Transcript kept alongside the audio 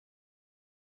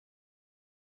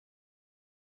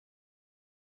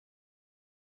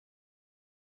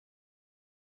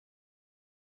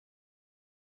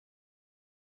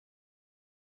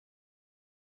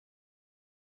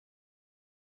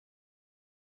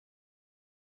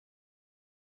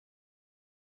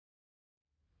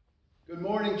Good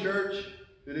morning, church.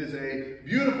 It is a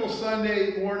beautiful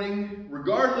Sunday morning.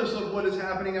 Regardless of what is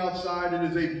happening outside, it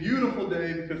is a beautiful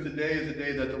day because today is the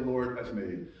day that the Lord has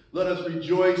made. Let us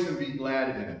rejoice and be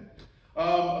glad in it.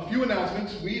 A few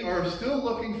announcements. We are still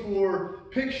looking for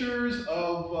pictures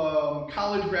of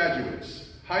college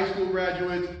graduates, high school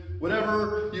graduates,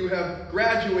 whatever you have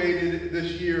graduated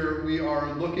this year. We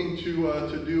are looking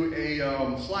to do a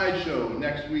slideshow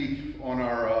next week on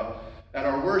our at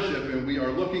our worship, and we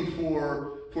are looking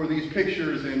for these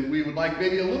pictures, and we would like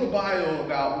maybe a little bio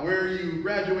about where you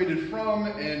graduated from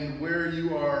and where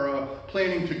you are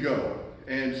planning to go.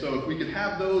 And so if we could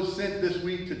have those sent this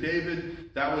week to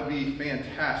David, that would be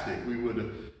fantastic. We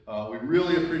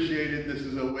really appreciate it. This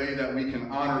is a way that we can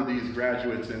honor these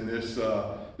graduates in this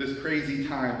crazy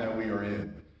time that we are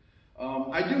in.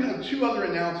 I do have two other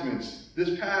announcements.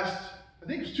 This past, I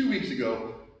think it's 2 weeks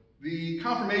ago, the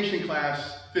confirmation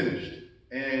class finished.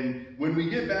 And when we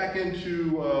get back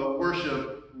into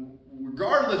worship,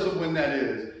 regardless of when that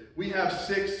is, we have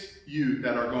 6 youth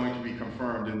that are going to be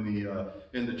confirmed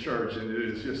in the church. And it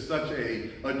is just such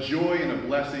a joy and a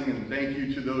blessing. And thank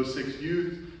you to those 6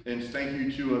 youth. And thank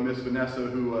you to Miss Vanessa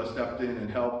who stepped in and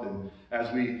helped. And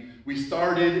as we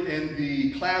started in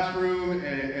the classroom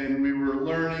and we were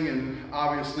learning, and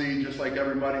obviously, just like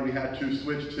everybody, we had to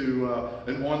switch to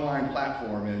an online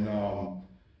platform. And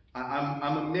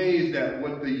I'm amazed at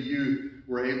what the youth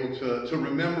were able to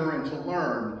remember and to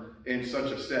learn in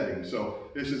such a setting.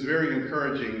 So this is very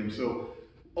encouraging. And so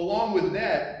along with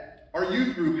that, our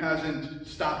youth group hasn't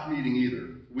stopped meeting either.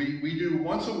 We do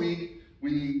once a week.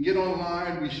 We get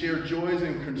online, we share joys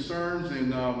and concerns,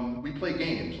 and we play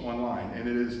games online. And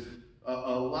it is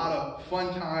a lot of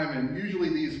fun time, and usually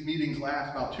these meetings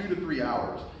last about 2 to 3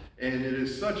 hours. And it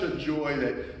is such a joy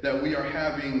that we are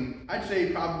having, I'd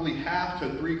say probably half to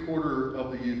 3/4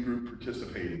 of the youth group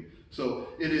participating. So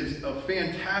it is a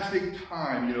fantastic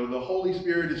time. You know, the Holy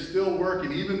Spirit is still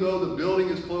working. Even though the building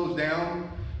is closed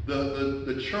down,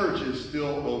 the church is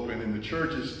still open, and the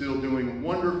church is still doing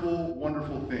wonderful,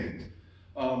 wonderful things.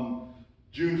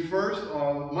 June 1st,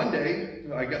 on Monday,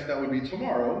 I guess that would be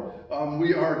tomorrow,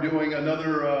 we are doing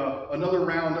another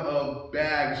round of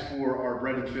bags for our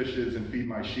Bread and Fishes and Feed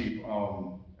My Sheep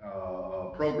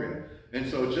program. And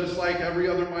so just like every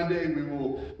other Monday, we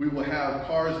will have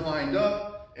cars lined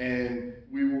up, and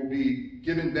we will be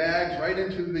giving bags right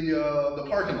into the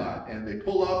parking lot. And they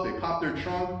pull up, they pop their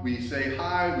trunk, we say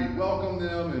hi, we welcome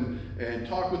them and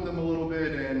talk with them a little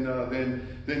bit, and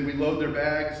then we load their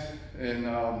bags, and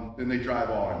then they drive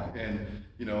on. And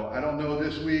you know, I don't know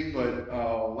this week, but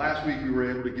last week we were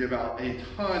able to give out a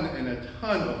ton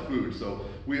of food. So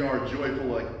we are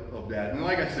joyful of that. And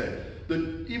like I said,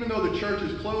 even though the church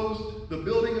is closed, the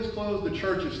building is closed, the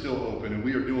church is still open, and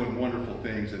we are doing wonderful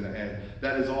things. And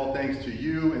that is all thanks to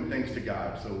you and thanks to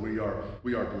God. So we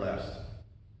are blessed.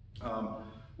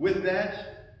 With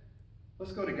that,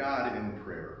 let's go to God in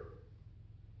prayer.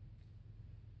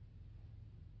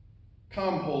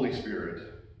 Come, Holy Spirit.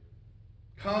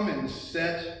 Come and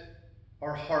set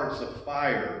our hearts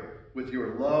afire with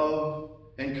your love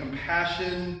and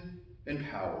compassion and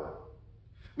power.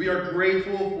 We are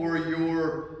grateful for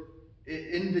your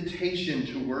invitation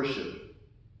to worship.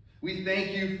 We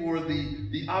thank you for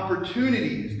the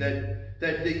opportunities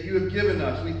that you have given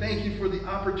us. We thank you for the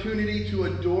opportunity to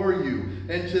adore you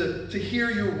and to hear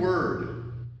your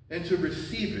word and to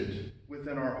receive it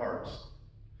within our hearts.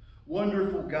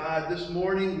 Wonderful God, this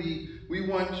morning we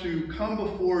want to come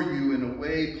before you in a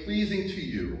way pleasing to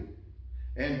you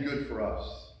and good for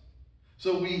us.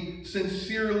 So we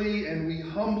sincerely and we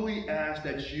humbly ask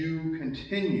that you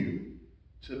continue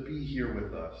to be here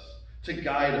with us, to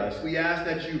guide us. We ask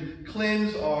that you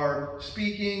cleanse our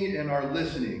speaking and our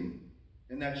listening,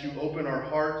 and that you open our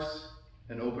hearts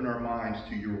and open our minds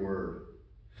to your word.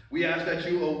 We ask that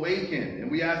you awaken,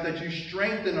 and we ask that you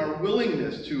strengthen our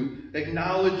willingness to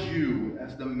acknowledge you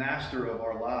as the master of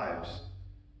our lives,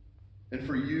 and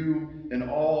for you in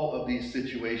all of these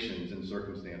situations and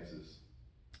circumstances.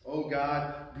 Oh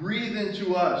God, breathe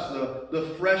into us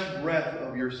the fresh breath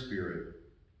of your Spirit.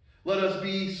 Let us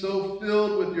be so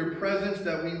filled with your presence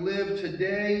that we live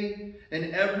today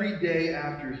and every day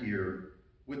after here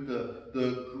with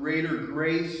the greater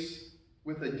grace,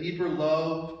 with a deeper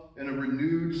love, and a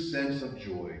renewed sense of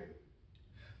joy.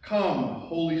 Come,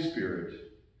 Holy Spirit.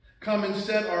 Come and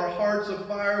set our hearts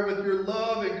afire with your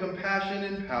love and compassion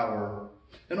and power.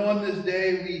 And on this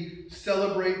day, we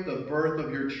celebrate the birth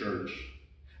of your church.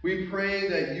 We pray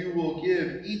that you will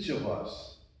give each of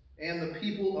us and the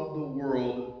people of the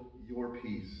world your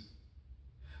peace.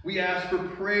 We ask for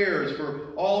prayers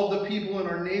for all of the people in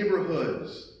our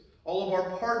neighborhoods, all of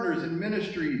our partners in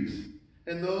ministries,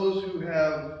 and those who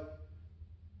have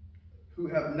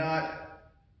not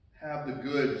have the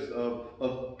goods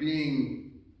of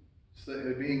being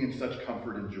in such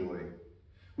comfort and joy.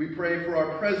 We pray for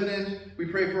our president. We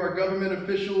pray for our government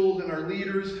officials and our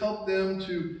leaders. Help them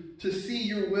to see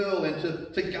your will and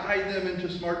to guide them into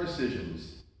smart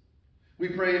decisions. We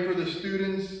pray for the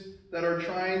students that are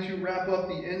trying to wrap up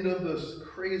the end of this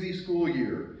crazy school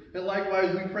year. And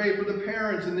likewise, we pray for the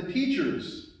parents and the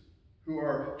teachers who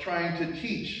are trying to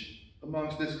teach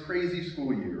amongst this crazy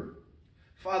school year.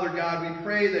 Father God, we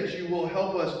pray that you will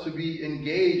help us to be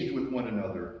engaged with one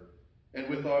another and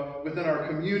within our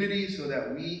community so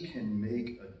that we can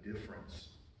make a difference.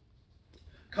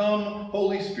 Come,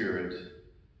 Holy Spirit.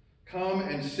 Come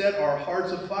and set our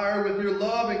hearts afire with your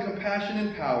love and compassion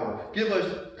and power. Give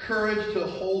us courage to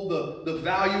hold the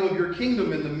value of your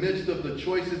kingdom in the midst of the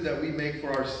choices that we make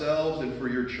for ourselves and for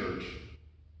your church.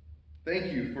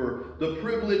 Thank you for the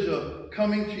privilege of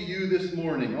coming to you this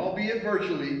morning, albeit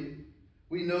virtually.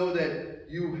 We know that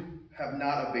you have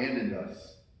not abandoned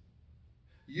us.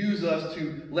 Use us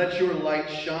to let your light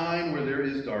shine where there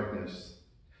is darkness.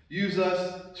 Use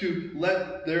us to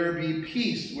let there be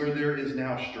peace where there is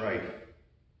now strife.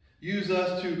 Use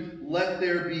us to let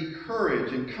there be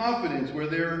courage and confidence where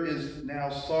there is now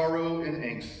sorrow and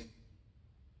angst.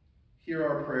 Hear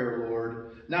our prayer,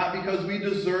 Lord, not because we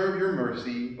deserve your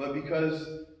mercy, but because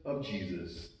of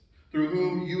Jesus, through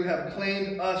whom you have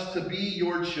claimed us to be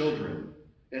your children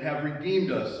and have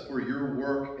redeemed us for your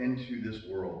work into this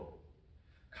world.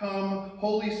 Come,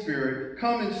 Holy Spirit,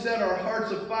 come and set our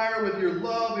hearts afire with your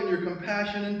love and your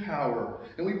compassion and power.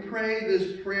 And we pray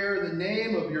this prayer in the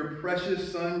name of your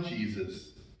precious Son,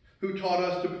 Jesus, who taught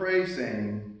us to pray,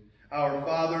 saying, Our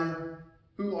Father,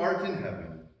 who art in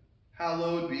heaven,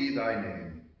 hallowed be thy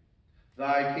name.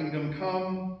 Thy kingdom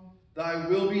come, thy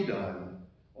will be done,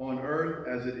 on earth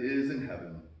as it is in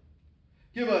heaven.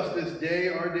 Give us this day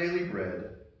our daily bread,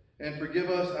 and forgive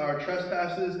us our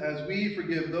trespasses as we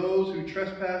forgive those who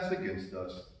trespass against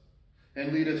us.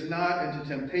 And lead us not into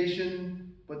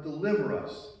temptation, but deliver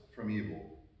us from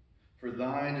evil. For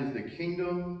thine is the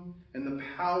kingdom, and the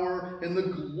power, and the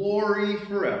glory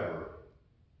forever.